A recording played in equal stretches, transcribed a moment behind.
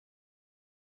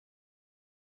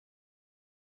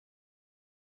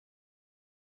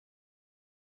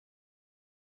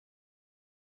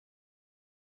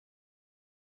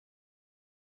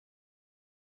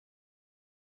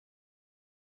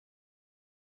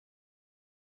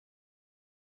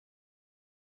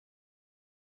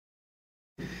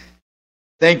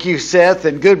Thank you, Seth,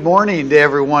 and good morning to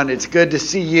everyone. It's good to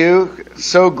see you.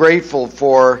 So grateful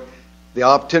for the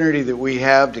opportunity that we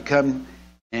have to come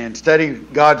and study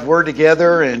God's Word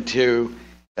together and to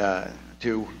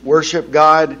worship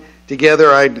God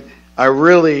together. I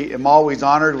really am always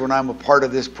honored when I'm a part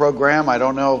of this program. I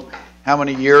don't know how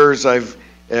many years I've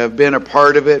been a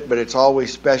part of it, but it's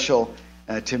always special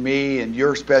to me, and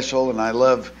you're special, and I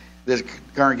love this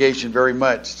congregation very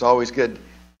much. It's always good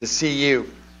to see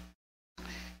you.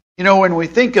 You know, when we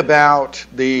think about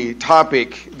the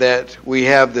topic that we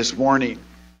have this morning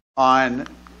on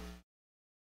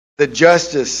the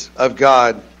justice of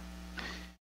God,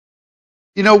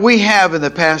 you know, we have in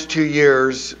the past 2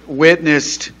 years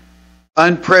witnessed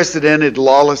unprecedented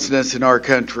lawlessness in our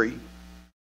country.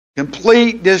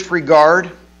 Complete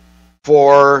disregard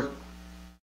for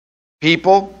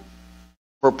people,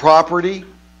 for property,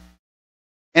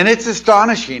 and it's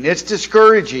astonishing, it's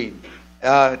discouraging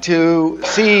to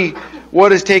see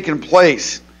what has taken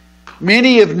place.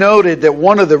 Many have noted that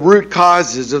one of the root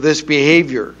causes of this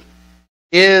behavior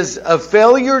is a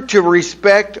failure to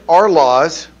respect our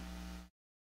laws,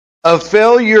 a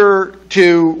failure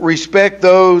to respect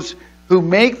those who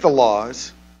make the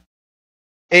laws,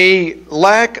 a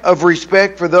lack of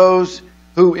respect for those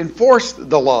who enforce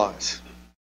the laws.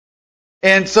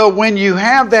 And so when you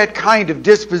have that kind of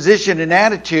disposition and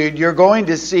attitude, you're going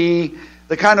to see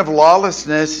the kind of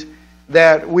lawlessness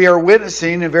that we are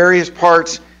witnessing in various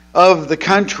parts of the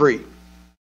country.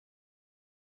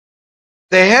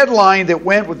 The headline that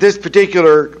went with this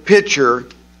particular picture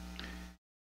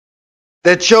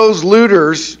that shows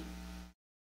looters,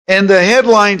 and the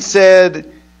headline said,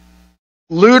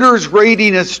 "Looters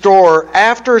raiding a store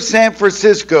after San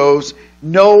Francisco's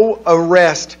no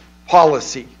arrest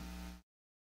policy."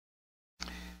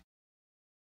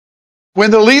 When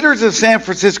the leaders of San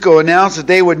Francisco announced that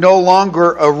they would no longer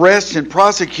arrest and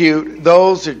prosecute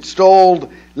those that stole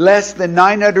less than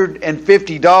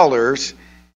 $950,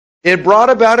 it brought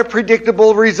about a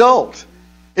predictable result.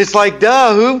 It's like,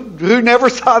 duh, who never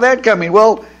saw that coming?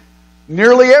 Well,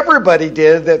 nearly everybody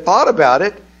did that thought about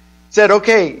it. Said,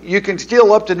 okay, you can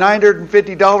steal up to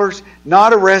 $950,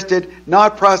 not arrested,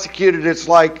 not prosecuted. It's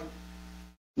like,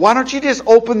 why don't you just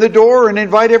open the door and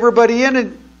invite everybody in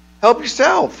and help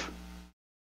yourself?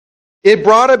 It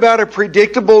brought about a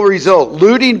predictable result.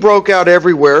 Looting broke out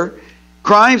everywhere.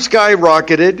 Crime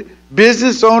skyrocketed.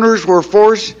 Business owners were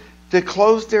forced to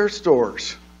close their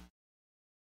stores.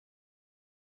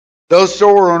 Those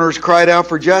store owners cried out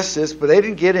for justice, but they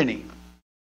didn't get any.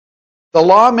 The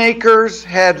lawmakers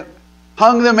had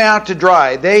hung them out to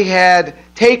dry. They had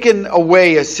taken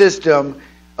away a system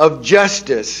of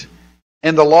justice,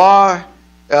 and the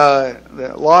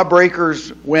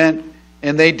lawbreakers went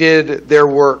and they did their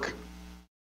work.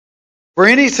 For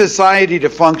any society to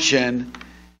function,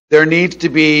 there needs to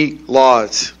be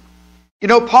laws. You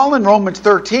know, Paul in Romans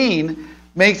 13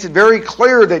 makes it very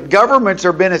clear that governments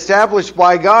are being established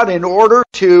by God in order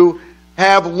to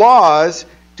have laws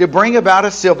to bring about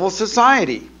a civil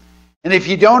society. And if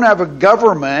you don't have a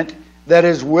government that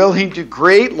is willing to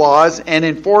create laws and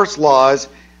enforce laws,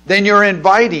 then you're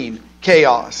inviting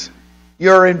chaos.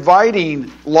 You're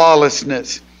inviting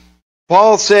lawlessness.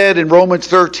 Paul said in Romans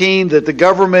 13 that the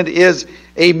government is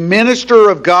a minister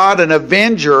of God, an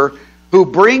avenger who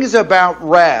brings about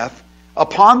wrath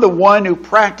upon the one who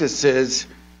practices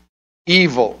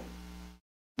evil.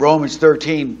 Romans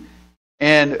 13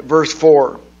 and verse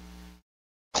 4.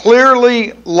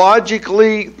 Clearly,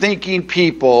 logically thinking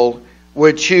people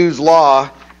would choose law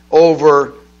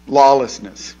over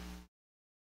lawlessness.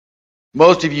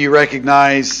 Most of you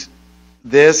recognize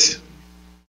this.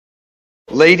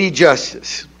 Lady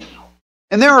Justice.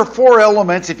 And there are 4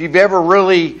 elements, if you've ever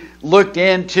really looked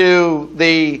into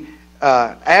the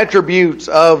attributes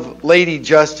of Lady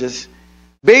Justice.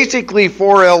 Basically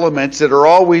 4 elements that are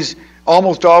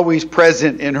almost always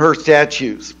present in her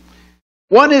statues.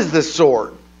 One is the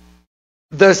sword.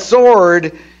 The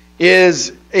sword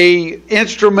is an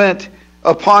instrument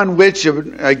upon which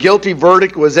a guilty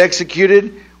verdict was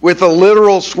executed, with a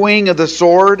literal swing of the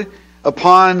sword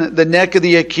upon the neck of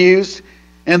the accused.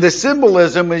 And the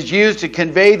symbolism is used to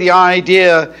convey the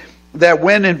idea that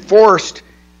when enforced,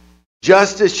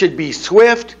 justice should be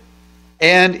swift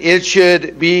and it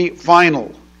should be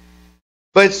final.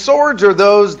 But swords are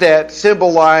those that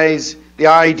symbolize the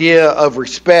idea of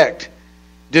respect,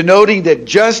 denoting that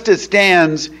justice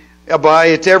stands by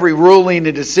its every ruling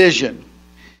and decision.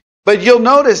 But you'll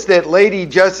notice that Lady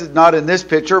Justice, not in this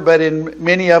picture, but in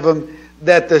many of them,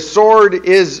 that the sword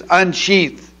is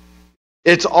unsheathed.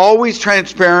 It's always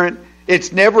transparent.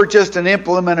 It's never just an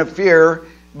implement of fear,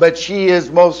 but she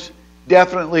is most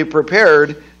definitely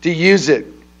prepared to use it.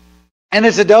 And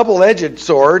it's a double-edged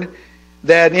sword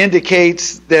that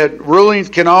indicates that rulings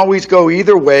can always go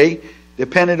either way,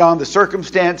 dependent on the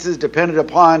circumstances, dependent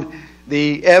upon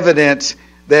the evidence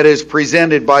that is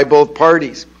presented by both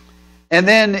parties. And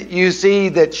then you see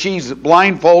that she's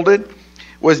blindfolded,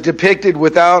 was depicted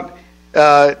without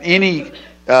any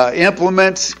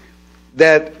implements,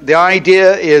 that the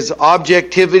idea is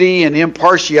objectivity and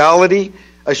impartiality,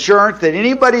 assurance that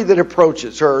anybody that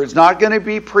approaches her is not going to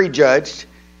be prejudged,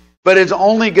 but is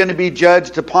only going to be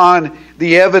judged upon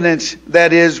the evidence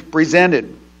that is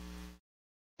presented.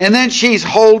 And then she's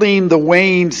holding the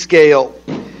weighing scale.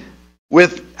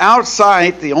 Without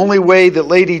sight, the only way that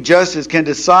Lady Justice can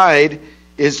decide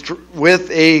is with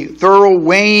a thorough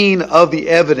weighing of the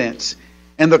evidence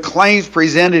and the claims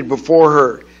presented before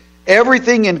her.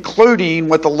 Everything, including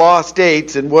what the law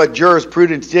states and what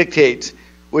jurisprudence dictates,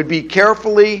 would be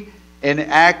carefully and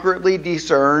accurately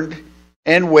discerned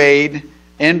and weighed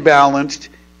and balanced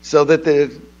so that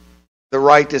the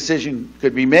right decision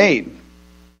could be made.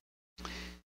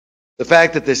 The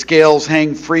fact that the scales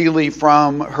hang freely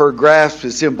from her grasp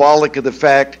is symbolic of the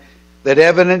fact that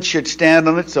evidence should stand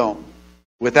on its own,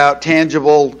 without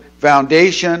tangible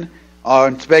foundation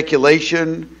on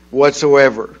speculation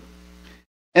whatsoever.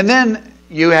 And then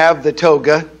you have the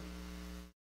toga.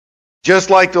 Just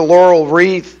like the laurel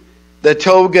wreath, the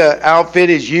toga outfit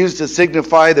is used to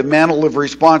signify the mantle of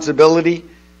responsibility,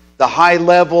 the high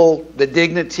level, the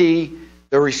dignity,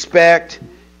 the respect,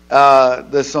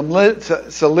 the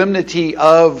solemnity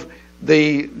of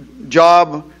the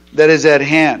job that is at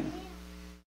hand.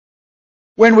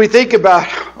 When we think about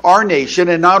our nation,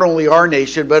 and not only our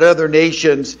nation, but other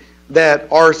nations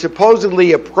that are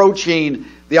supposedly approaching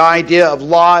the idea of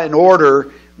law and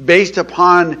order based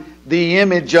upon the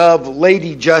image of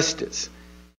Lady Justice.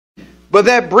 But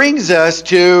that brings us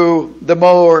to the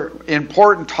more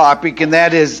important topic, and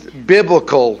that is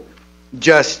biblical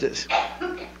justice.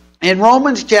 In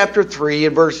Romans chapter 3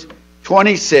 and verse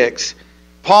 26,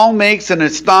 Paul makes an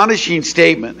astonishing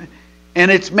statement, and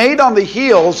it's made on the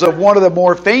heels of one of the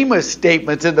more famous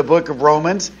statements in the book of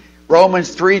Romans,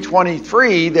 Romans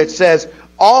 3:23, that says,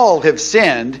 all have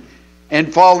sinned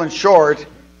and fallen short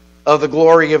of the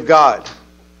glory of God.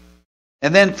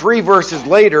 And then 3 verses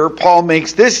later, Paul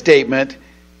makes this statement,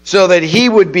 so that he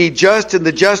would be just and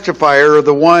the justifier of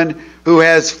the one who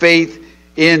has faith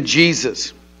in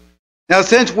Jesus. Now,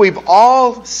 since we've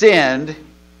all sinned,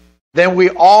 then we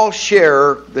all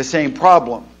share the same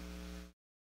problem.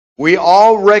 We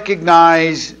all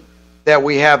recognize that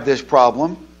we have this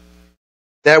problem,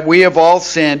 that we have all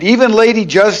sinned. Even Lady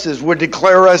Justice would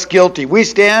declare us guilty. We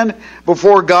stand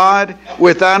before God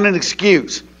without an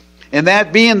excuse. And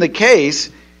that being the case,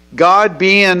 God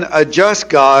being a just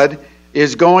God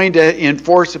is going to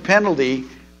enforce a penalty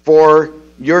for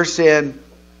your sin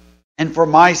and for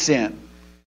my sin.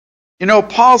 You know,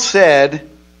 Paul said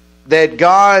that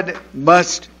God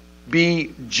must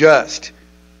be just.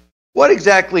 What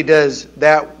exactly does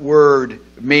that word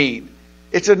mean?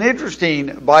 It's an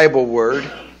interesting Bible word,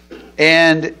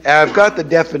 and I've got the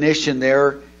definition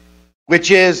there,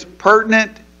 which is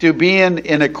pertinent to being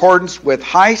in accordance with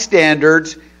high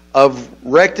standards of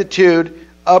rectitude,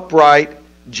 upright,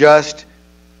 just,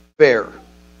 fair.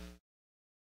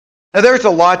 Now, there's a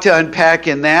lot to unpack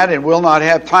in that, and we'll not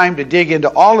have time to dig into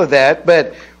all of that,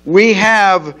 but we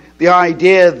have the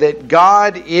idea that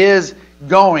God is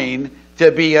going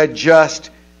to be a just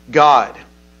God.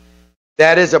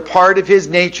 That is a part of His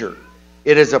nature.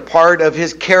 It is a part of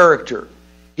His character.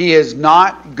 He is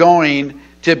not going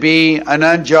to be an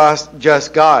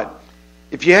unjust God.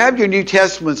 If you have your New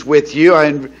Testaments with you,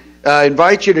 I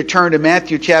invite you to turn to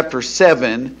Matthew chapter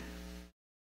 7.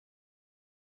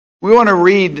 We want to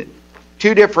read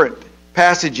two different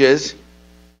passages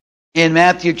in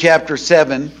Matthew chapter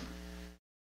 7.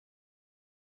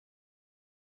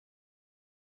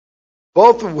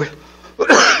 Both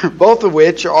of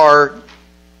which are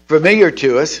familiar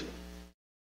to us.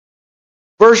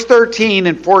 Verse 13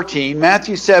 and 14,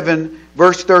 Matthew 7,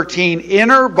 verse 13,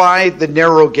 enter by the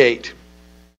narrow gate.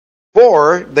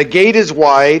 For the gate is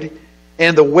wide,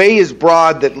 and the way is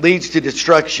broad that leads to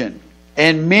destruction,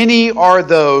 and many are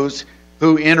those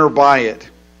who enter by it.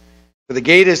 For the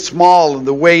gate is small, and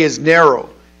the way is narrow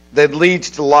that leads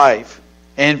to life,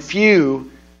 and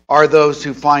few are those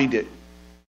who find it.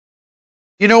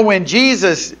 You know, when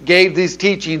Jesus gave these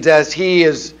teachings as He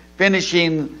is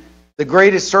finishing the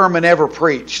greatest sermon ever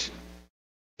preached,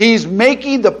 He's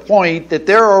making the point that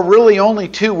there are really only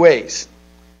two ways,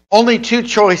 only two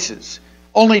choices,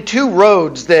 only two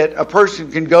roads that a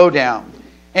person can go down.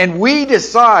 And we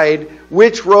decide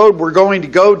which road we're going to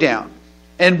go down.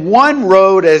 And one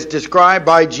road, as described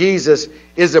by Jesus,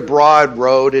 is a broad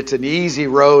road. It's an easy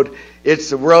road.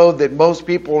 It's the road that most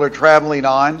people are traveling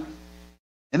on.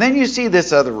 And then you see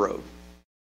this other road.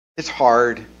 It's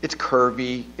hard. It's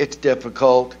curvy. It's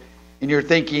difficult. And you're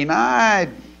thinking,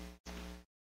 I'm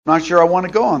not sure I want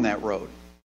to go on that road.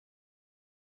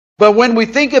 But when we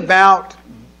think about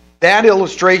that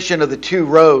illustration of the two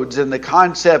roads and the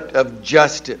concept of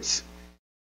justice,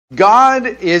 God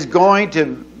is going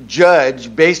to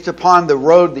judge based upon the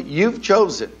road that you've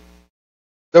chosen,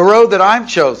 the road that I've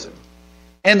chosen.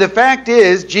 And the fact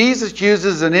is, Jesus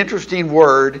uses an interesting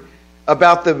word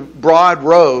about the broad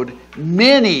road.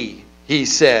 Many, he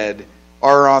said,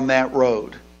 are on that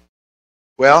road.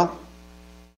 Well,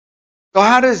 so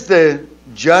how does the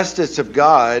justice of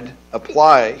God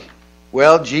apply?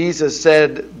 Well, Jesus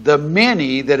said the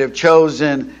many that have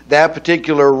chosen that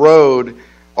particular road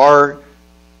are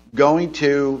going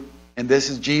to, and this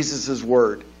is Jesus'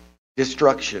 word,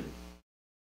 destruction.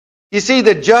 You see,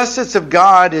 the justice of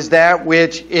God is that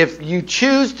which, if you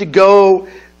choose to go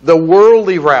the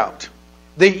worldly route,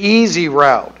 the easy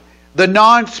route, the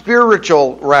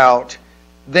non-spiritual route,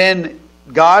 then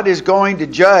God is going to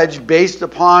judge based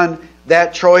upon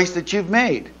that choice that you've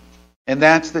made. And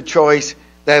that's the choice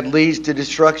that leads to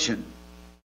destruction.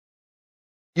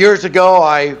 Years ago,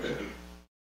 I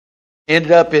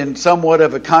ended up in somewhat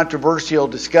of a controversial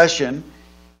discussion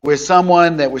with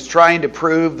someone that was trying to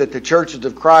prove that the churches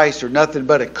of Christ are nothing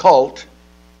but a cult.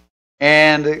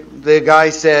 And the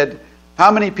guy said,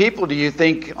 how many people do you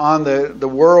think on the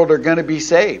world are going to be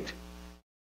saved?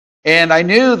 And I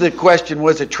knew the question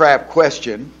was a trap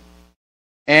question.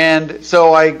 And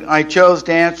so I chose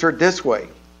to answer it this way.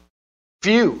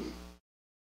 Few.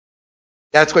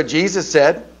 That's what Jesus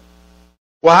said.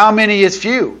 Well, how many is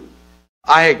few?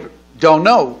 I don't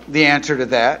know the answer to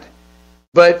that.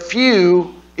 But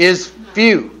few is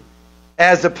few,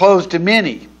 as opposed to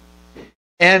many.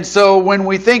 And so when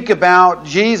we think about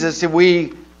Jesus, if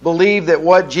we believe that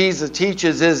what Jesus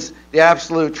teaches is the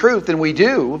absolute truth, and we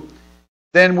do,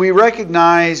 then we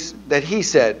recognize that he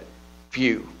said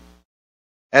few,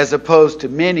 as opposed to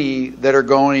many that are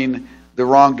going the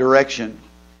wrong direction.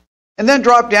 And then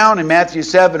drop down in Matthew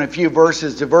 7 a few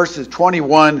verses to verses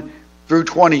 21 through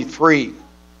 23.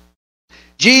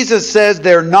 Jesus says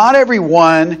there, not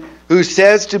everyone who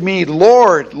says to me,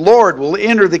 Lord, Lord, will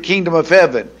enter the kingdom of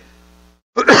heaven,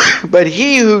 but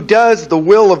he who does the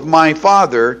will of my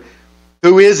Father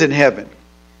who is in heaven.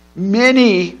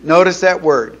 Many, notice that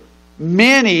word,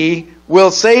 many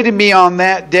will say to me on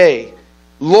that day,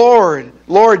 Lord,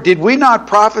 Lord, did we not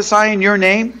prophesy in your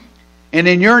name? And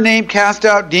in your name cast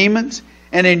out demons?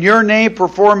 And in your name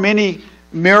perform many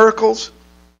miracles?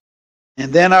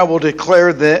 And then I will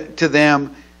declare to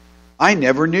them, I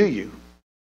never knew you.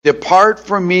 Depart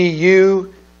from me,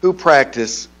 you who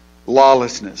practice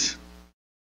lawlessness.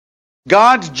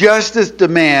 God's justice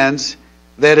demands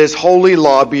that his holy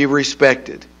law be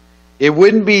respected. It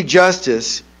wouldn't be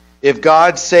justice if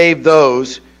God saved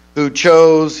those who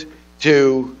chose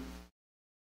to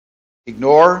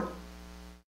ignore,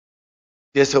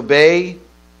 disobey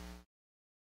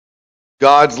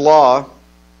God's law,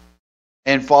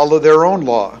 and follow their own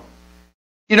law.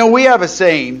 You know, we have a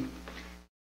saying,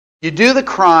 you do the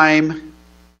crime,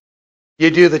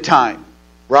 you do the time,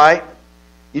 right?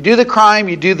 You do the crime,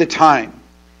 you do the time.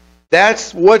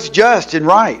 That's what's just and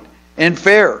right and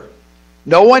fair.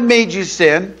 No one made you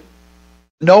sin.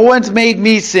 No one's made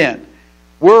me sin.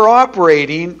 We're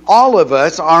operating, all of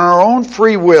us, on our own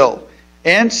free will.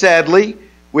 And sadly,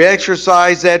 we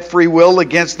exercise that free will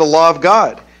against the law of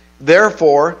God.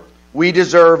 Therefore, we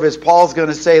deserve, as Paul's going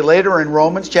to say later in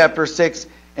Romans chapter 6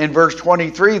 and verse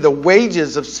 23, the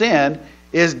wages of sin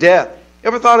is death.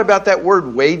 Ever thought about that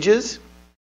word wages?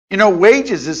 You know,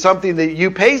 wages is something that you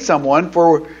pay someone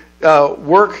for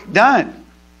work done.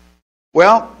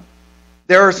 Well,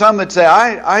 there are some that say,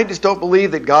 I just don't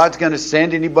believe that God's going to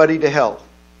send anybody to hell.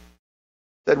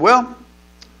 I said, well,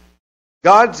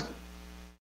 God's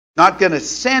not going to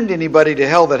send anybody to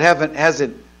hell that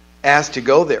hasn't asked to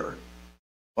go there.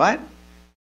 What?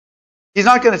 He's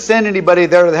not going to send anybody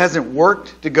there that hasn't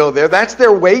worked to go there. That's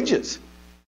their wages.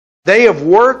 They have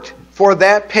worked for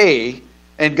that pay,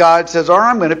 and God says, all right,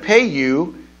 I'm going to pay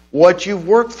you what you've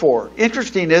worked for.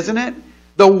 Interesting, isn't it?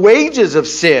 The wages of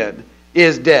sin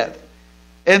is death.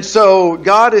 And so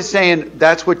God is saying,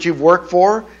 that's what you've worked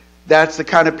for. That's the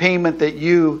kind of payment that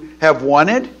you have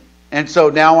wanted. And so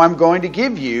now I'm going to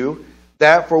give you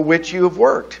that for which you have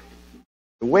worked.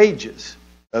 The wages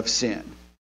of sin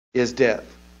is death.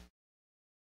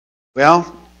 Well,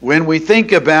 when we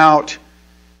think about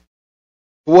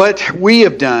what we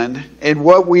have done and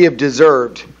what we have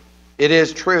deserved, it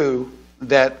is true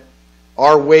that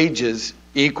our wages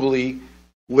equally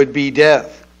would be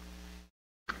death.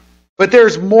 But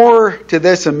there's more to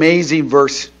this amazing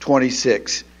verse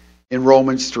 26 in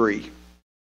Romans 3.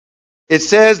 It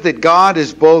says that God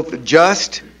is both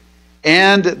just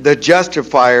and the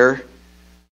justifier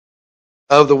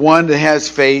of the one that has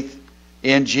faith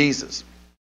in Jesus.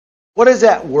 What does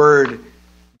that word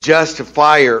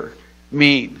justifier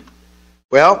mean?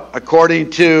 Well,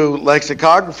 according to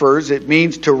lexicographers, it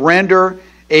means to render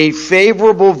a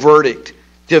favorable verdict,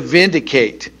 to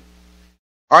vindicate.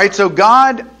 All right, so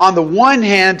God, on the one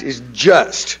hand, is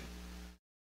just.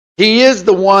 He is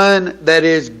the one that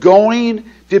is going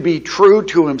to be true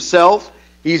to himself.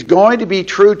 He's going to be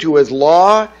true to his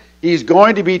law. He's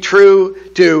going to be true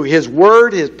to his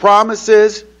word, his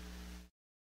promises.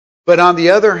 But on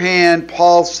the other hand,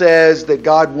 Paul says that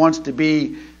God wants to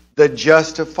be the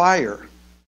justifier.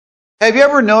 Have you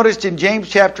ever noticed in James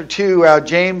chapter 2 how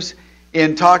James,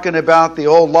 in talking about the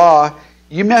old law,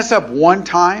 you mess up one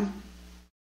time,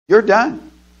 you're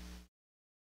done.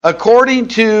 According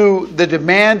to the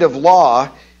demand of law,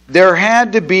 there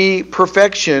had to be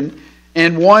perfection,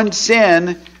 and one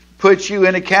sin puts you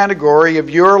in a category of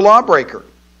you're a lawbreaker.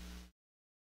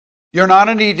 You're not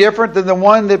any different than the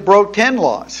one that broke 10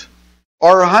 laws,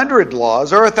 or 100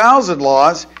 laws, or 1,000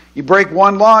 laws. You break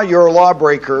one law, you're a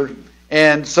lawbreaker,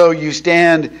 and so you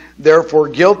stand therefore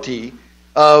guilty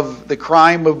of the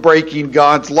crime of breaking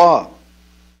God's law.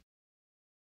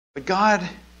 But God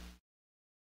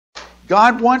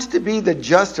wants to be the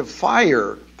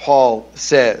justifier, Paul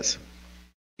says.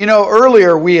 You know,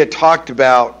 earlier we had talked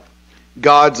about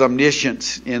God's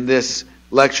omniscience in this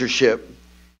lectureship.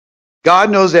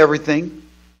 God knows everything.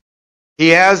 He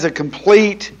has a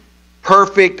complete,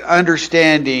 perfect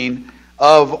understanding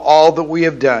of all that we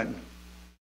have done.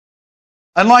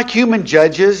 Unlike human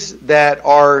judges that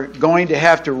are going to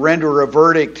have to render a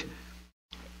verdict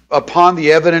upon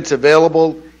the evidence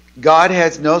available, God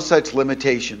has no such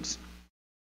limitations.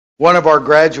 One of our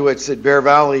graduates at Bear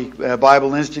Valley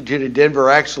Bible Institute in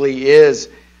Denver actually is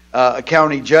a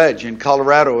county judge in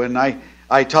Colorado, and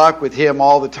I talk with him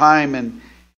all the time,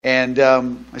 and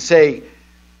I say,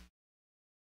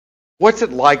 what's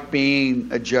it like being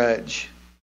a judge?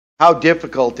 How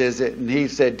difficult is it? And he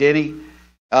said, Denny,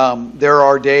 there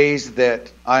are days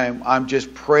that I'm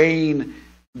just praying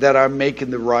that I'm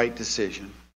making the right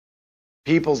decision.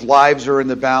 People's lives are in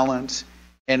the balance,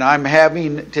 and I'm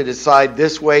having to decide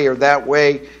this way or that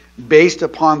way based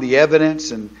upon the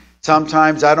evidence, and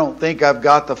sometimes I don't think I've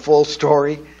got the full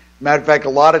story. Matter of fact, a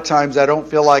lot of times I don't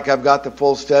feel like I've got the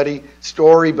full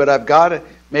story, but I've got to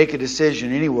make a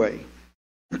decision anyway.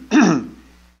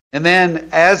 And then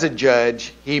as a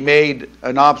judge, he made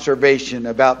an observation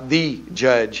about the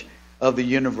judge of the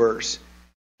universe.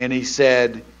 And he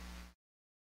said,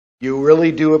 you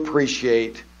really do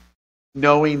appreciate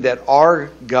knowing that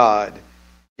our God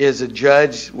is a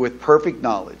judge with perfect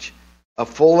knowledge, a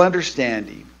full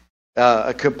understanding,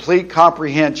 a complete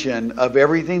comprehension of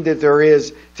everything that there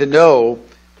is to know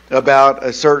about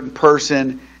a certain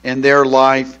person and their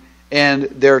life and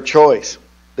their choice,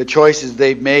 the choices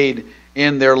they've made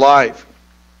in their life.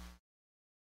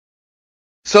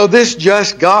 So this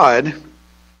just God,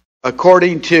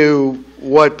 according to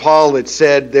what Paul had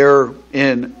said there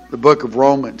in the book of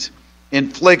Romans,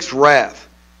 inflicts wrath,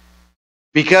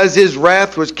 because his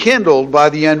wrath was kindled by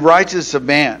the unrighteousness of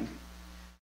man.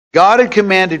 God had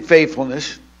commanded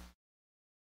faithfulness.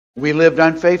 We lived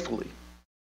unfaithfully.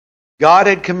 God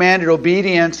had commanded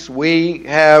obedience. We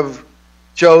have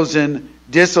chosen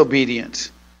disobedience.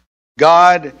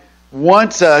 God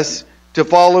wants us to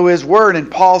follow his word.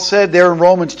 And Paul said there in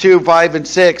Romans 2, 5 and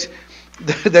 6,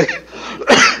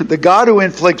 the God who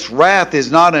inflicts wrath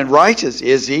is not unrighteous,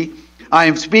 is he? I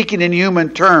am speaking in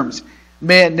human terms.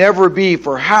 May it never be,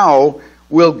 for how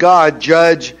will God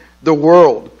judge the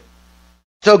world?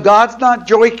 So God's not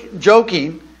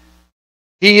joking.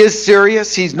 He is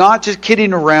serious. He's not just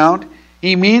kidding around.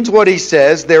 He means what he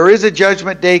says. There is a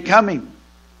judgment day coming.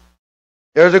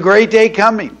 There's a great day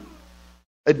coming.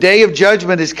 A day of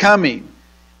judgment is coming.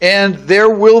 And there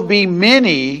will be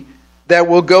many that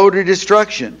will go to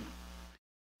destruction.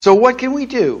 So what can we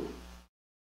do?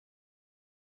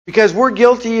 Because we're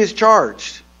guilty as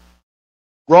charged.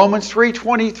 Romans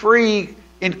 3:23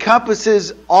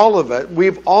 encompasses all of it.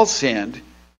 We've all sinned.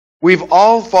 We've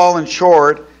all fallen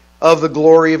short of the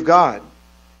glory of God.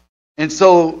 And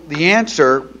so the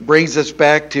answer brings us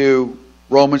back to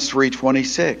Romans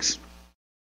 3:26.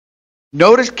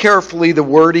 Notice carefully the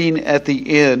wording at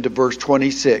the end of verse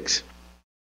 26.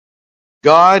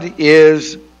 God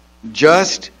is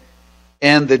just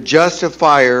and the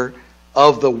justifier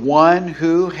of the one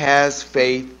who has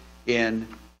faith in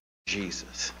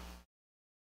Jesus.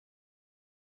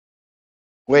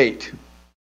 Wait.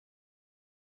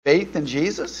 Faith in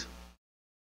Jesus?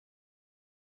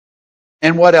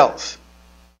 And what else?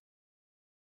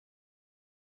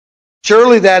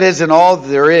 Surely that isn't all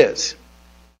there is.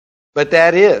 But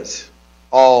that is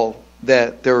all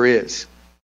that there is.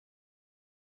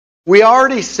 We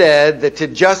already said that to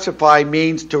justify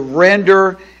means to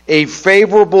render a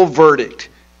favorable verdict.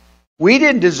 We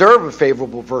didn't deserve a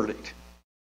favorable verdict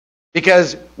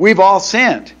because we've all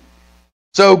sinned.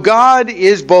 So God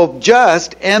is both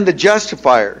just and the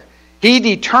justifier. He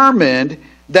determined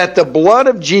that the blood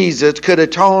of Jesus could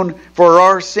atone for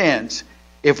our sins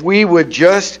if we would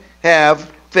just have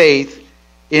faith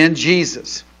in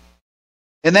Jesus.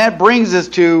 And that brings us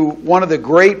to one of the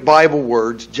great Bible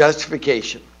words,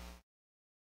 justification.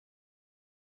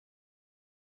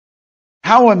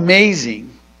 How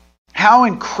amazing, how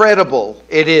incredible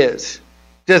it is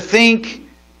to think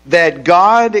that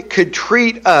God could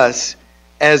treat us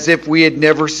as if we had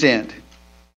never sinned.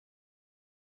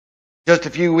 Just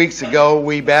a few weeks ago,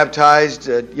 we baptized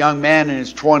a young man in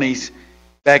his 20s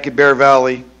back at Bear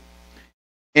Valley.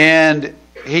 And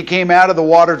he came out of the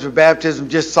waters of baptism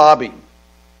just sobbing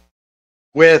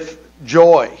with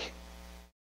joy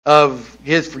of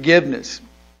his forgiveness.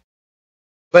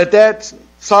 But that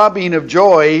sobbing of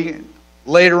joy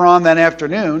later on that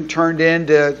afternoon turned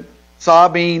into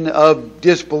sobbing of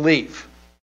disbelief.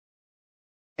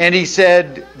 And he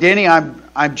said, Denny,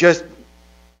 I'm just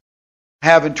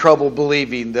having trouble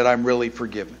believing that I'm really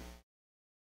forgiven.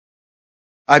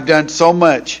 I've done so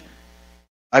much.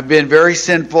 I've been very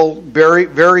sinful, very,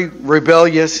 very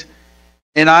rebellious,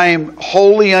 and I am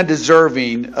wholly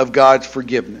undeserving of God's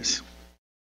forgiveness.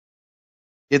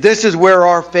 If this is where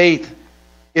our faith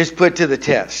is put to the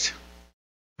test.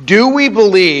 Do we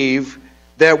believe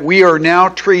that we are now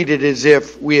treated as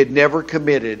if we had never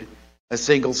committed a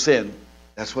single sin?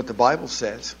 That's what the Bible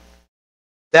says.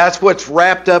 That's what's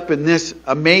wrapped up in this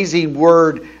amazing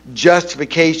word,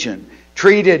 justification.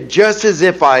 Treated just as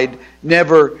if I'd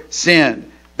never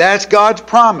sinned. That's God's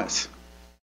promise.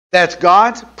 That's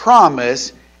God's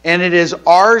promise, and it is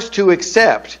ours to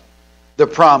accept the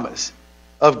promise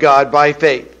of God by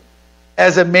faith.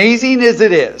 As amazing as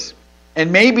it is,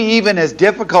 and maybe even as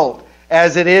difficult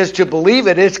as it is to believe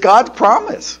it, it's God's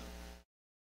promise.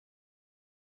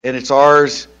 And it's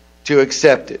ours to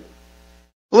accept it.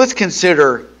 Let's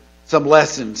consider some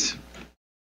lessons.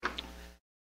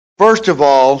 First of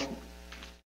all,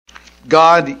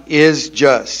 God is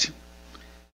just.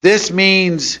 This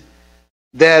means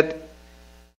that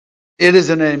it is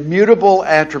an immutable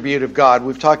attribute of God.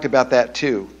 We've talked about that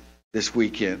too this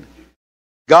weekend.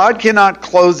 God cannot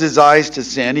close his eyes to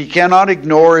sin. He cannot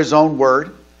ignore his own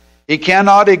word. He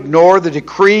cannot ignore the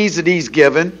decrees that he's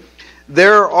given.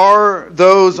 There are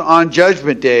those on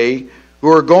Judgment Day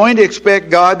who are going to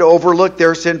expect God to overlook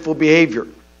their sinful behavior,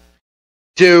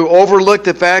 to overlook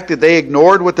the fact that they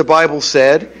ignored what the Bible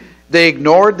said, they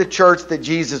ignored the church that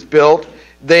Jesus built,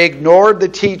 they ignored the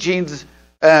teachings,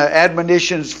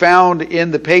 admonitions found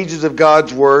in the pages of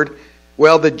God's Word.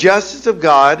 Well, the justice of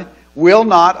God will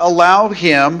not allow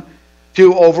him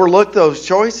to overlook those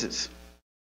choices,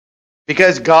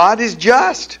 because God is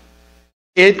just.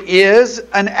 It is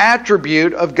an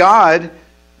attribute of God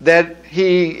that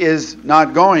he is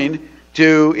not going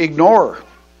to ignore.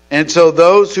 And so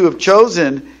those who have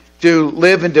chosen to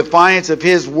live in defiance of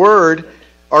his word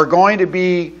are going to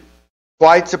be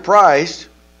quite surprised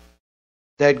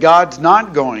that God's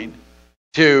not going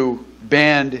to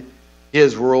bend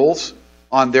his rules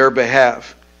on their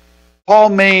behalf. Paul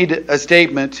made a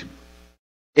statement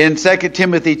in 2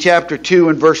 Timothy chapter 2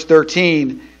 and verse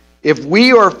 13, if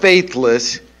we are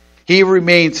faithless, he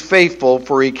remains faithful,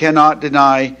 for he cannot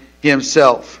deny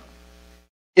himself.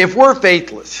 If we're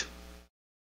faithless,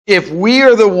 if we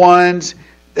are the ones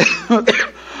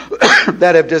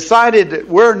that have decided that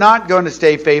we're not going to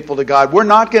stay faithful to God, we're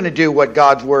not going to do what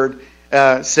God's word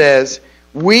says,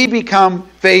 we become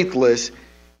faithless,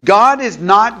 God is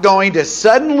not going to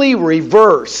suddenly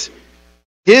reverse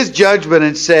his judgment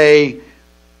and say,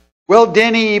 well,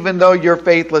 Denny, even though you're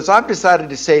faithless, I've decided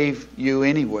to save you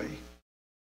anyway.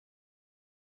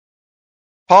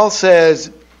 Paul says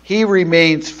he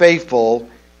remains faithful.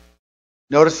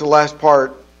 Notice the last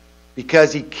part,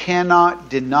 because he cannot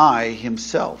deny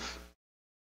himself.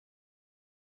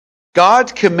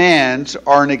 God's commands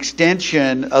are an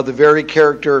extension of the very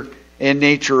character and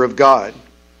nature of God.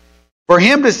 For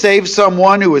him to save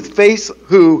someone who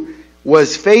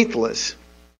was faithless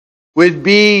would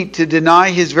be to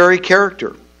deny his very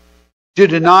character. to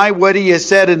deny what he has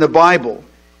said in the Bible.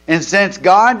 And since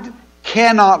God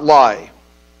cannot lie,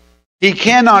 he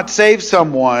cannot save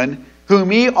someone whom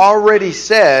he already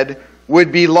said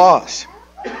would be lost.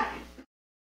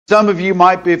 Some of you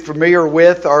might be familiar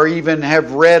with or even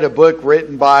have read a book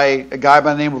written by a guy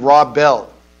by the name of Rob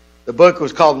Bell. The book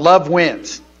was called Love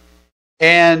Wins.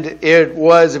 And it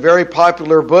was a very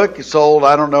popular book. It sold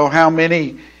I don't know how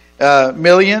many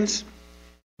millions.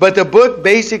 But the book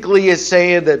basically is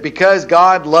saying that because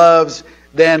God loves,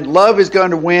 then love is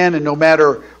going to win, and no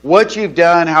matter what you've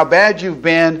done, how bad you've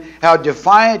been, how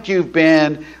defiant you've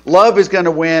been, love is going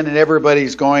to win and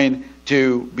everybody's going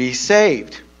to be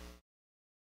saved.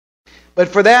 But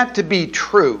for that to be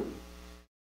true,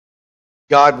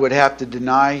 God would have to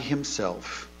deny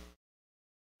himself.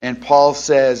 And Paul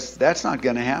says that's not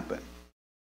going to happen.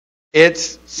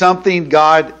 It's something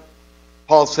God,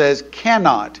 Paul says,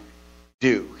 cannot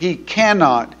do. He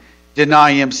cannot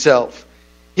deny himself.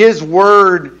 His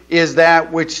word is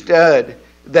that which stood,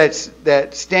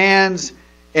 that stands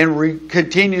and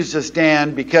continues to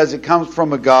stand because it comes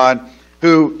from a God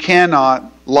who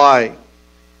cannot lie.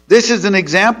 This is an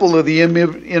example of the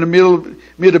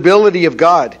immutability of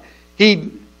God.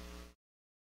 He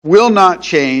will not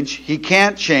change. He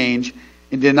can't change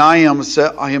and deny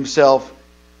himself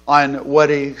on what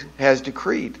he has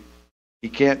decreed. He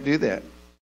can't do that.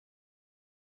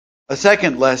 A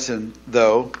second lesson,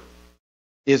 though,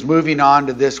 is moving on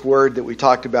to this word that we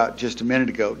talked about just a minute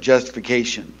ago,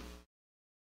 justification.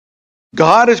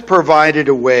 God has provided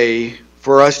a way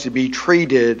for us to be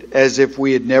treated as if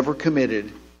we had never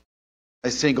committed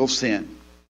a single sin.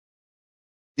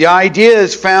 The idea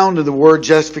is found in the word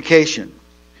justification.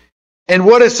 And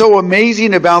what is so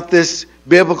amazing about this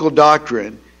biblical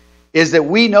doctrine is that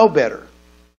we know better,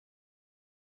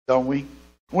 don't we?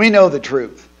 We know the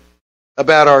truth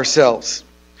about ourselves.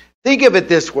 Think of it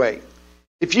this way.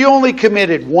 If you only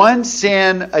committed one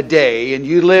sin a day and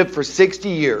you lived for 60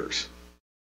 years,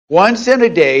 one sin a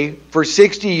day for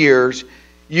 60 years,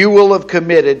 you will have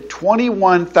committed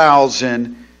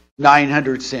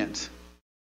 21,900 sins.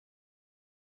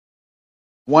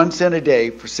 One sin a day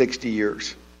for 60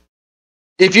 years.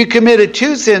 If you committed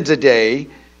 2 sins a day,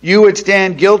 you would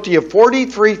stand guilty of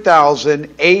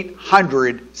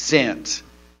 43,800 sins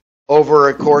over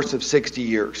a course of 60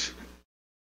 years.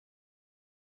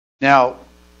 Now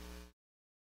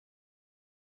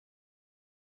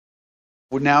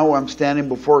I'm standing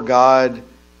before God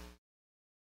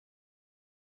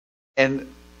and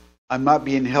I'm not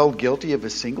being held guilty of a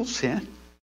single sin.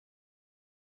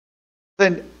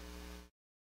 Then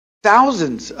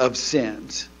thousands of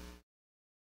sins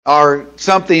are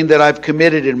something that I've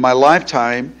committed in my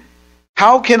lifetime.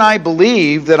 How can I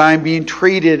believe that I'm being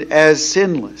treated as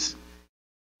sinless?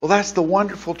 Well, that's the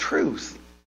wonderful truth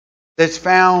that's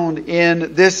found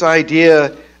in this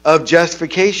idea of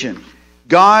justification.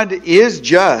 God is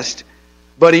just,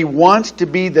 but he wants to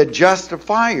be the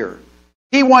justifier.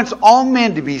 He wants all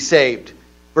men to be saved.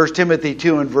 1 Timothy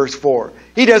 2 and verse 4.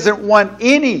 He doesn't want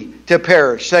any to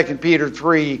perish. 2 Peter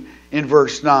 3 in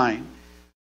verse 9.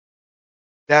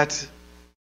 That's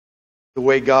the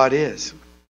way God is.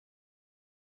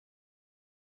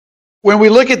 When we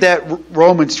look at that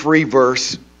Romans 3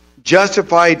 verse,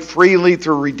 justified freely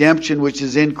through redemption which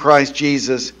is in Christ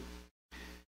Jesus.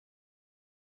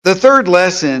 The third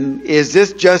lesson is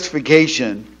this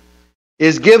justification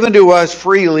is given to us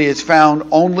freely, is found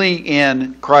only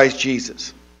in Christ Jesus.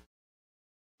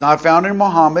 It's not found in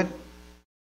Muhammad.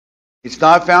 It's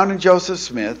not found in Joseph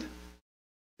Smith.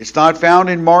 It's not found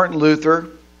in Martin Luther.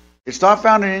 It's not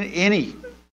found in any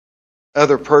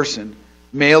other person,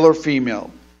 male or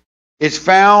female. It's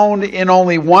found in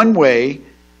only one way,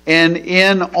 and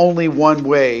in only one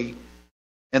way,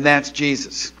 and that's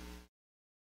Jesus.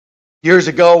 Years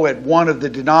ago at one of the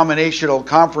denominational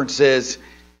conferences,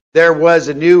 there was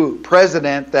a new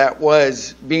president that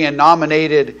was being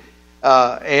nominated,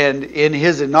 and in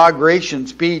his inauguration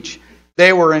speech,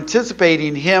 they were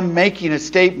anticipating him making a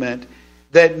statement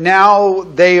that now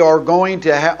they are going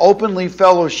to openly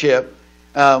fellowship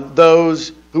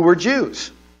those who were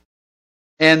Jews.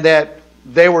 And that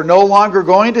they were no longer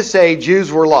going to say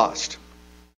Jews were lost.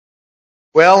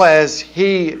 Well, as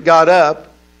he got up,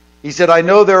 he said, I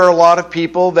know there are a lot of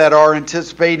people that are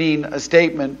anticipating a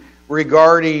statement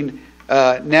regarding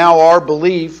now our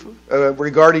belief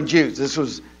regarding Jews. This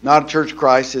was not a Church of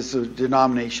Christ, this was a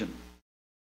denomination.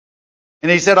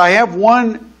 And he said, I have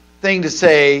one thing to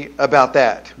say about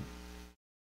that.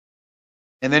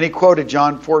 And then he quoted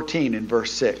John 14 in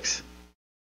verse 6.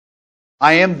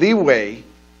 I am the way,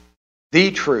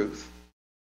 the truth,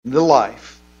 the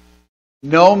life.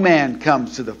 No man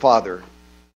comes to the Father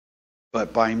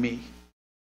but by me.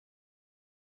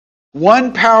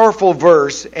 One powerful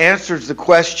verse answers the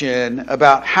question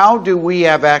about how do we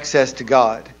have access to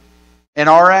God. And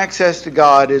our access to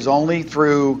God is only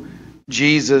through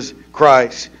Jesus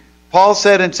Christ. Paul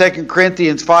said in 2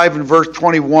 Corinthians 5 and verse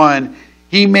 21,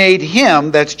 He made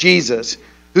Him, that's Jesus,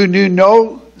 who knew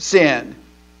no sin,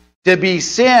 to be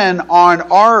sin on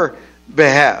our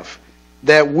behalf,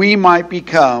 that we might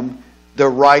become the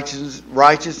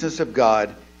righteousness of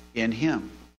God in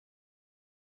Him.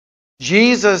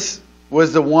 Jesus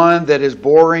was the one that is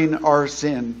bearing our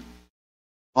sin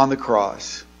on the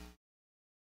cross.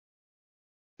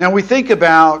 Now we think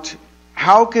about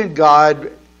how can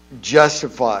God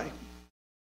justify?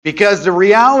 Because the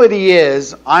reality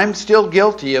is I'm still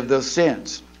guilty of those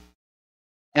sins.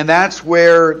 And that's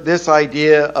where this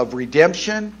idea of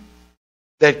redemption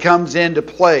that comes into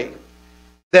play.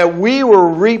 That we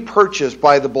were repurchased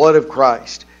by the blood of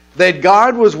Christ. That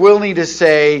God was willing to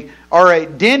say, all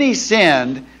right, Denny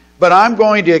sinned, but I'm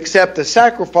going to accept the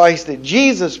sacrifice that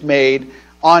Jesus made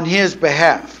on his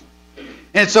behalf.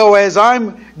 And so as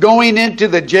I'm going into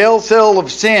the jail cell of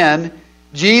sin,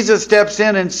 Jesus steps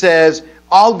in and says,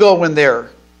 I'll go in there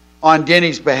on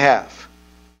Denny's behalf.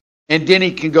 And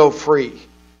Denny can go free.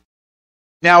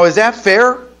 Now, is that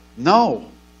fair?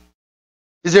 No.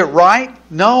 Is it right?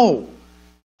 No.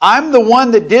 I'm the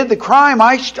one that did the crime.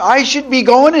 I should be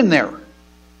going in there.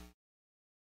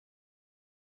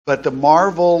 But the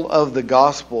marvel of the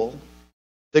gospel,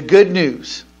 the good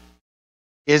news,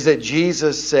 is that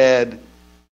Jesus said,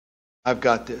 I've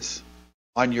got this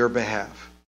on your behalf.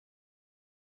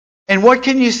 And what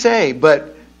can you say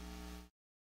but,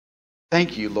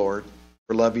 thank you, Lord,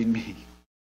 for loving me.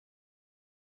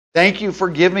 Thank you for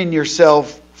giving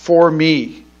yourself for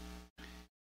me.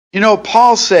 You know,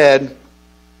 Paul said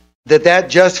that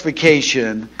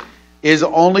justification is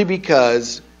only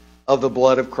because of the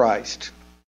blood of Christ.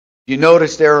 You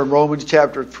notice there in Romans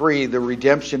chapter 3, the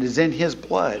redemption is in His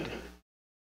blood.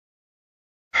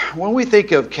 When we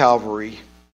think of Calvary,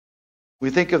 we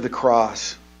think of the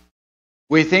cross.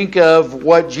 We think of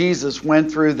what Jesus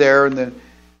went through there and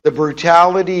the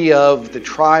brutality of the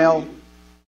trial,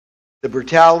 the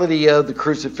brutality of the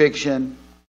crucifixion,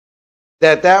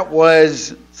 that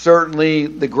was certainly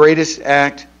the greatest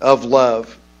act of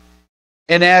love.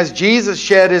 And as Jesus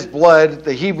shed His blood,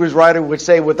 the Hebrews writer would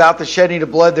say, without the shedding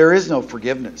of blood, there is no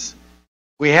forgiveness.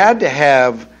 We had to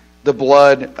have the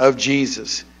blood of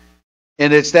Jesus.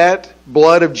 And it's that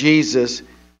blood of Jesus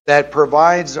that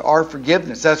provides our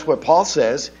forgiveness. That's what Paul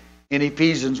says in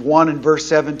Ephesians 1 and verse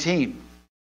 17.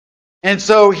 And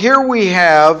so here we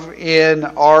have in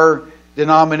our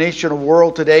denominational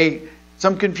world today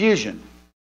some confusion.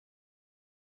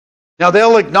 Now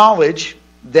they'll acknowledge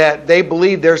that they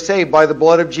believe they're saved by the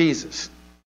blood of Jesus.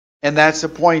 And that's the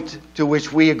point to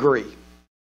which we agree.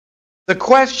 The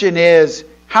question is,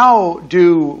 how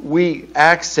do we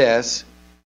access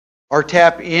or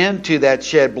tap into that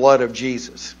shed blood of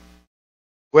Jesus?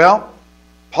 Well,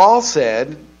 Paul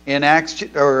said in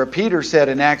Peter said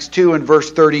in Acts 2 and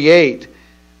verse 38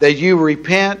 that you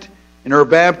repent and are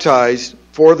baptized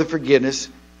for the forgiveness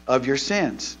of your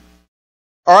sins.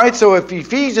 All right, so if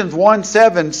Ephesians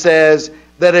 1:7 says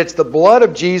that it's the blood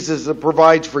of Jesus that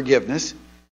provides forgiveness,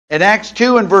 and Acts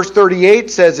 2 and verse 38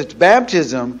 says it's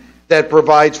baptism that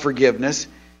provides forgiveness,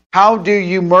 how do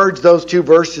you merge those two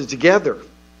verses together?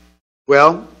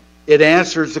 Well, it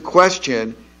answers the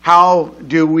question, how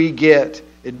do we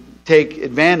take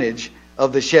advantage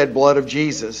of the shed blood of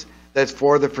Jesus that's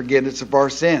for the forgiveness of our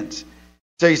sins?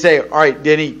 So you say, all right,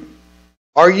 Denny,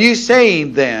 are you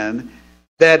saying then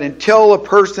that until a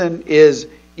person is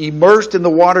immersed in the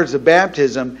waters of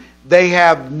baptism, they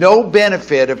have no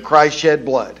benefit of Christ's shed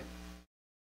blood?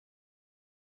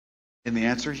 And the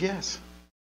answer is yes.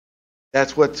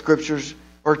 That's what scriptures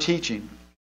are teaching.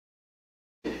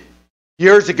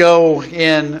 Years ago,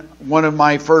 in one of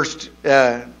my first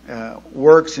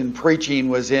works in preaching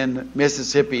was in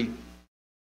Mississippi.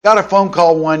 Got a phone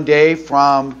call one day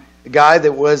from a guy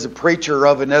that was a preacher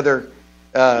of another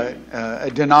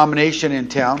a denomination in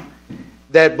town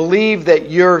that believed that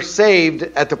you're saved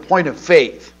at the point of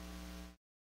faith.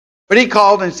 But he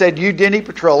called and said, you Denny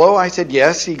Petrillo? I said,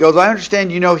 yes. He goes, I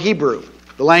understand you know Hebrew,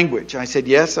 the language. I said,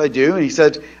 yes, I do. And he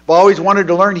said, I've always wanted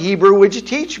to learn Hebrew. Would you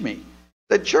teach me?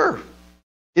 I said, sure.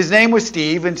 His name was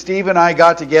Steve, and Steve and I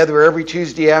got together every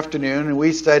Tuesday afternoon, and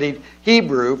we studied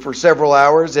Hebrew for several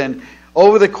hours. And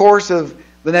over the course of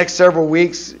the next several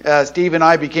weeks, Steve and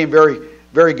I became very,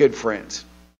 very good friends.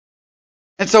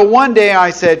 And so one day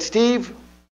I said, Steve,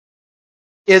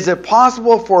 is it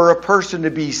possible for a person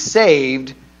to be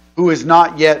saved who is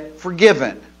not yet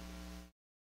forgiven?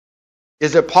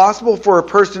 Is it possible for a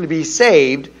person to be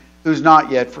saved who's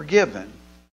not yet forgiven?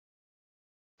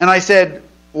 And I said,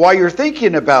 while you're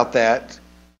thinking about that,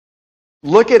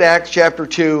 look at Acts chapter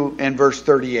 2 and verse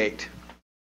 38.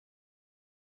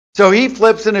 So he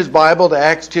flips in his Bible to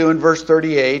Acts 2 and verse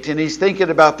 38, and he's thinking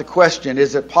about the question,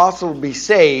 is it possible to be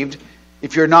saved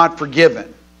if you're not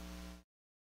forgiven?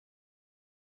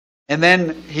 And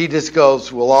then he just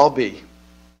goes, we'll all be.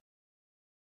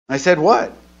 I said,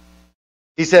 what?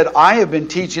 He said, I have been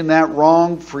teaching that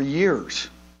wrong for years.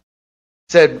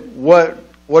 I said, what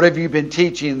have you been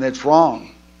teaching that's wrong?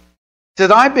 He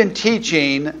said, I've been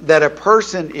teaching that a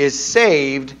person is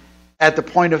saved at the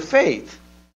point of faith.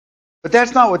 But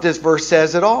that's not what this verse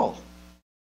says at all.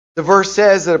 The verse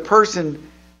says that a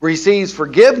person receives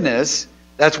forgiveness,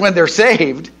 that's when they're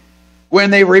saved,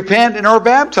 when they repent and are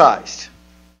baptized.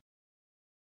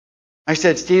 I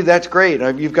said, Steve, that's great.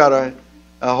 You've got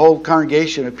a whole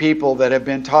congregation of people that have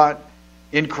been taught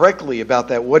incorrectly about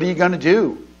that. What are you going to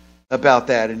do about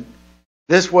that? And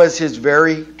this was his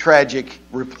very tragic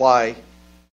reply.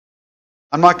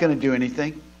 I'm not going to do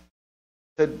anything.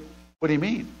 I said, what do you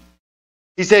mean?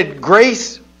 He said,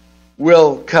 grace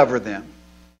will cover them.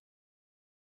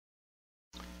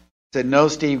 I said, no,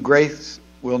 Steve, grace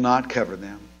will not cover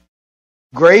them.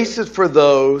 Grace is for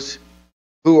those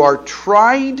who are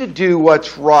trying to do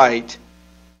what's right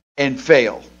and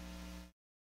fail.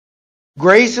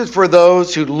 Grace is for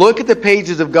those who look at the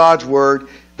pages of God's Word,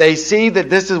 they see that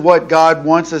this is what God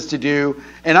wants us to do,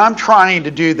 and I'm trying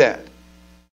to do that.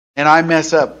 And I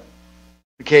mess up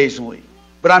occasionally.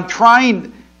 But I'm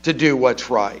trying to do what's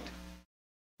right.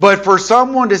 But for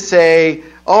someone to say,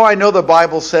 oh, I know the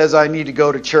Bible says I need to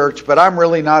go to church, but I'm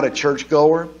really not a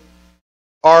churchgoer.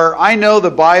 Or I know the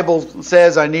Bible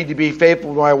says I need to be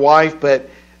faithful to my wife, but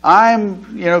I'm,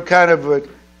 kind of a,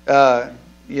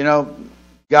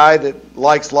 guy that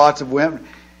likes lots of women.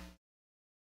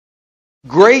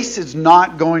 Grace is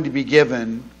not going to be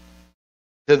given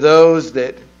to those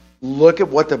that look at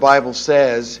what the Bible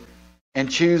says and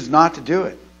choose not to do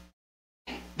it.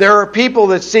 There are people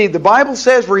that see, the Bible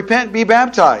says repent, be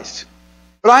baptized.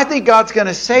 But I think God's going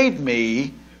to save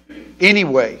me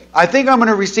anyway. I think I'm going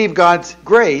to receive God's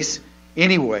grace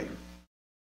anyway.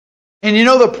 And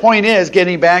the point is,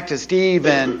 getting back to Steve,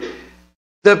 and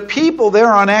the people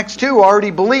there on Acts 2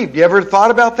 already believed. You ever thought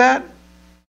about that?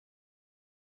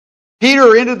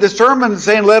 Peter ended the sermon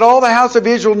saying, let all the house of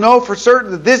Israel know for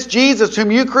certain that this Jesus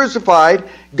whom you crucified,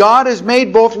 God has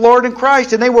made both Lord and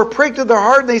Christ. And they were pricked to their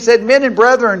heart and they said, men and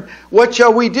brethren, what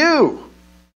shall we do?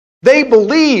 They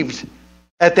believed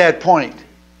at that point.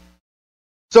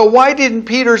 So why didn't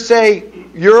Peter say,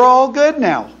 you're all good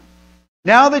now?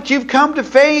 Now that you've come to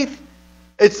faith,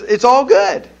 it's all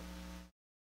good.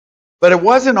 But it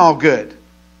wasn't all good.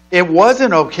 It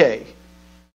wasn't okay.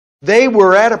 They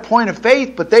were at a point of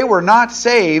faith, but they were not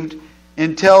saved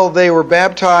until they were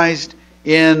baptized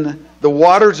in the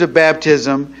waters of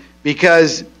baptism,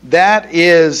 because that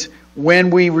is when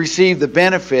we receive the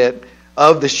benefit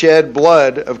of the shed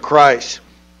blood of Christ.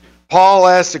 Paul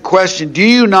asked the question, do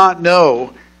you not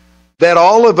know that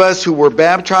all of us who were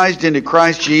baptized into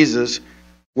Christ Jesus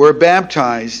were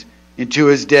baptized into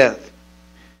his death?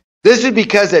 This is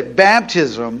because at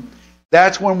baptism,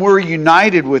 that's when we're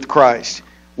united with Christ.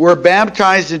 We're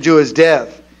baptized into his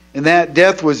death, and that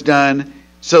death was done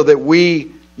so that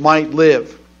we might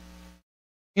live.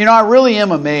 I really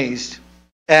am amazed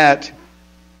at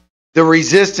the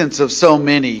resistance of so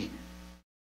many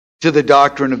to the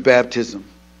doctrine of baptism.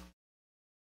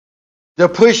 The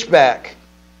pushback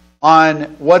on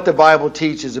what the Bible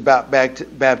teaches about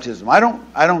baptism. I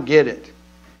don't get it,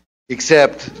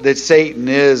 except that Satan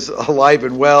is alive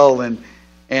and well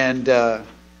and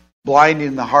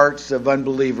blinding the hearts of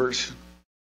unbelievers.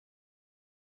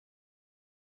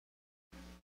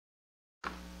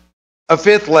 A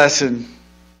fifth lesson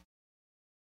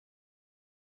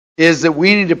is that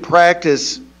we need to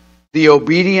practice the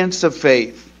obedience of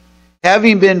faith.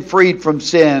 Having been freed from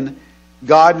sin,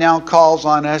 God now calls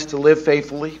on us to live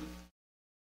faithfully.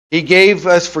 He gave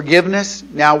us forgiveness.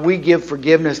 Now we give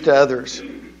forgiveness to others.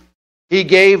 He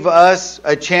gave us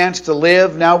a chance to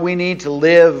live. Now we need to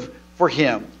live for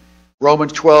Him.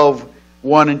 Romans 12,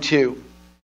 1 and 2.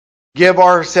 Give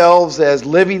ourselves as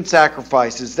living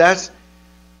sacrifices. That's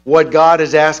what God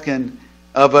is asking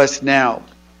of us now.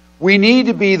 We need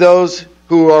to be those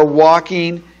who are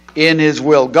walking in His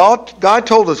will. God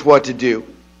told us what to do.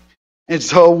 And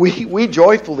so we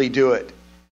joyfully do it.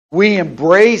 We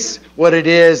embrace what it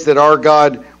is that our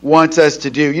God wants us to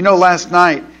do. Last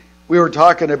night we were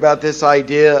talking about this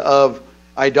idea of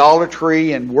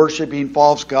idolatry and worshiping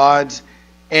false gods.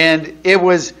 And it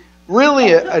was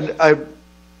really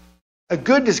a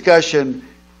good discussion,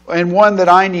 and one that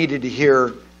I needed to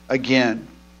hear again.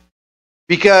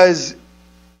 Because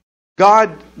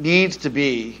God needs to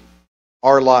be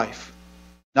our life.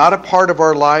 Not a part of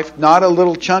our life, not a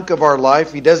little chunk of our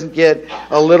life. He doesn't get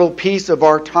a little piece of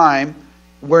our time.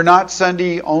 We're not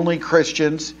Sunday-only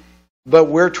Christians, but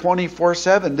we're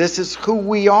 24/7. This is who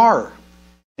we are.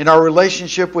 And our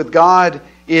relationship with God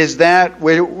is that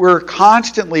we're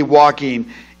constantly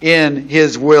walking in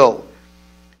His will.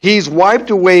 He's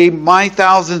wiped away my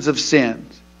thousands of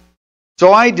sins.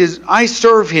 So I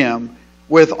serve Him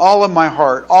with all of my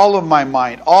heart, all of my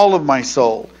mind, all of my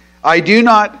soul. I do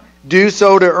not do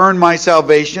so to earn my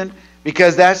salvation,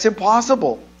 because that's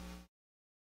impossible.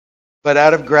 But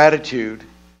out of gratitude,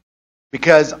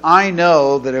 because I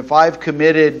know that if I've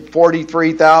committed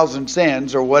 43,000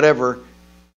 sins or whatever,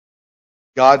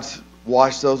 God's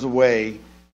washed those away,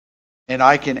 and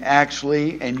I can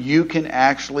actually, and you can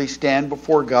actually stand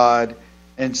before God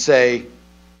and say,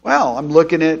 well,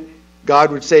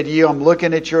 God would say to you, I'm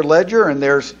looking at your ledger and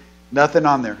there's nothing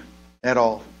on there at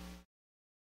all.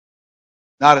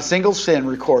 Not a single sin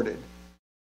recorded.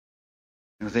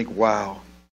 And I think, wow.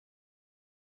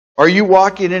 Are you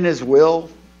walking in His will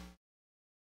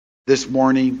this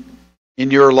morning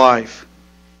in your life?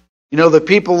 You know, the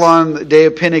people on the day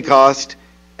of Pentecost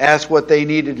asked what they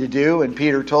needed to do, and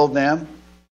Peter told them,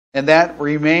 and that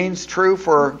remains true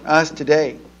for us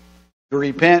today. To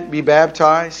repent, be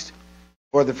baptized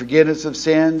for the forgiveness of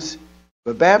sins,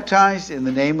 but baptized in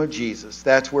the name of Jesus.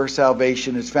 That's where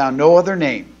salvation is found. No other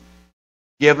name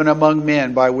given among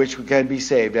men by which we can be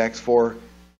saved. Acts 4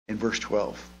 and verse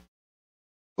 12.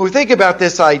 When we think about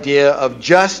this idea of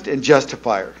just and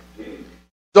justifier.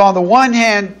 So on the one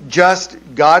hand,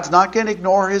 God's not going to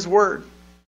ignore His word.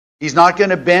 He's not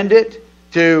going to bend it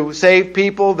to save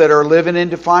people that are living in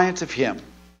defiance of Him.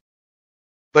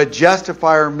 But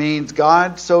justifier means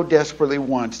God so desperately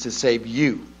wants to save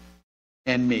you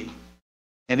and me.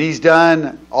 And He's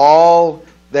done all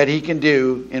that He can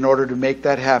do in order to make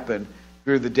that happen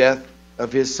through the death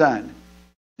of His Son.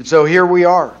 And so here we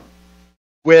are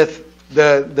with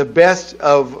the best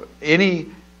of any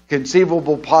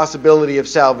conceivable possibility of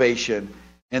salvation,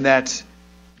 and that's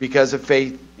because of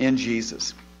faith in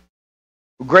Jesus.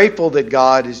 We're grateful that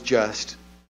God is just.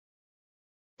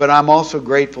 But I'm also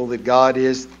grateful that God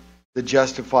is the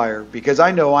justifier, because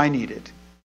I know I need it.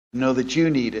 I know that you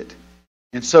need it.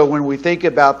 And so when we think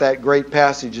about that great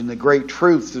passage and the great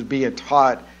truths that are being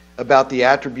taught about the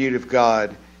attribute of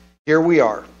God, here we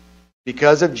are.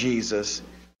 Because of Jesus,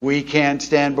 we can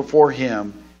stand before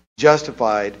Him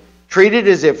justified, treated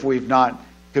as if we've not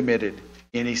committed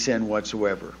any sin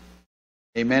whatsoever.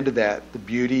 Amen to that, the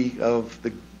beauty of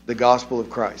the gospel of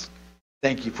Christ.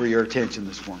 Thank you for your attention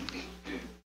this morning.